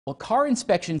Well, car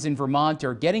inspections in Vermont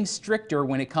are getting stricter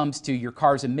when it comes to your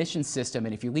car's emission system,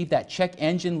 and if you leave that check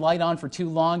engine light on for too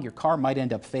long, your car might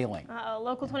end up failing.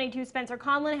 Local 22 Spencer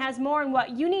Conlon has more on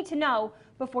what you need to know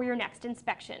before your next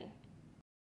inspection.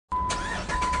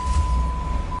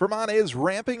 Vermont is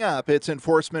ramping up its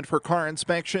enforcement for car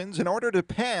inspections. In order to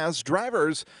pass,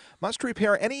 drivers must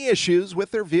repair any issues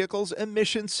with their vehicle's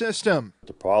emission system.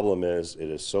 The problem is it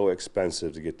is so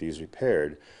expensive to get these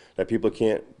repaired that people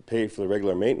can't pay for the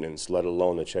regular maintenance, let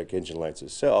alone the check engine lights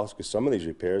itself, because some of these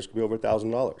repairs could be over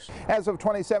 $1,000. As of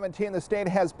 2017, the state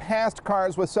has passed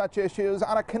cars with such issues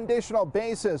on a conditional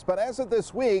basis, but as of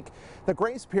this week, the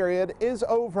grace period is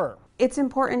over. It's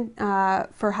important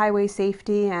for highway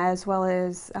safety as well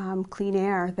as clean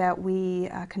air that we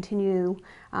continue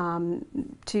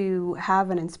to have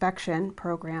an inspection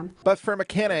program. But for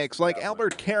mechanics like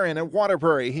Albert Karen in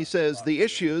Waterbury, he says the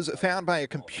issues found by a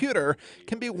computer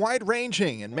can be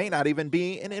wide-ranging and may not even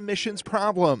be an emissions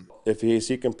problem. If the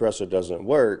AC compressor doesn't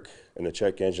work and the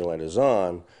check engine light is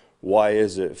on, why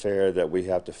is it fair that we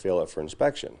have to fail it for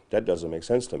inspection? That doesn't make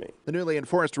sense to me. The newly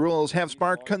enforced rules have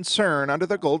sparked concern under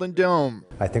the Golden Dome.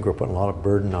 I think we're putting a lot of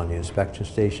burden on the inspection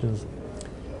stations.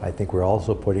 I think we're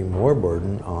also putting more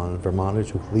burden on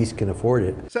Vermonters who at least can afford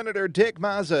it. Senator Dick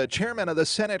Mazza, chairman of the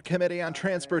Senate Committee on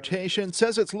Transportation,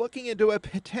 says it's looking into a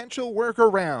potential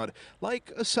workaround,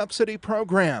 like a subsidy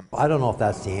program. I don't know if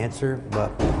that's the answer,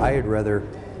 but I'd rather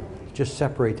just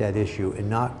separate that issue and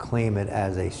not claim it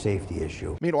as a safety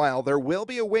issue. Meanwhile, there will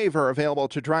be a waiver available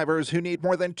to drivers who need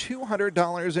more than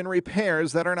 $200 in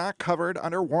repairs that are not covered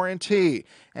under warranty.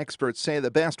 Experts say the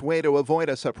best way to avoid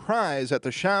a surprise at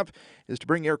the shop is to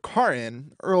bring your car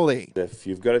in early. If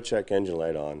you've got a check engine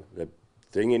light on, the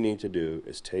thing you need to do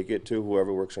is take it to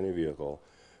whoever works on your vehicle,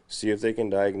 see if they can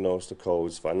diagnose the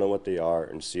codes, find out what they are,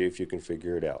 and see if you can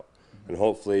figure it out. And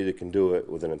hopefully they can do it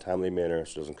within a timely manner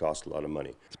so it doesn't cost a lot of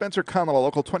money. Spencer Conlon,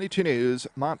 Local 22 News,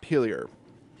 Montpelier.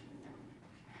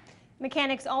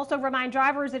 Mechanics also remind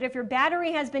drivers that if your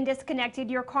battery has been disconnected,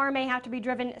 your car may have to be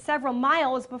driven several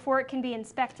miles before it can be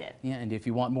inspected. Yeah, and if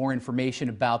you want more information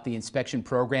about the inspection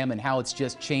program and how it's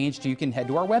just changed, you can head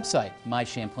to our website,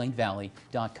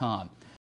 mychamplainvalley.com.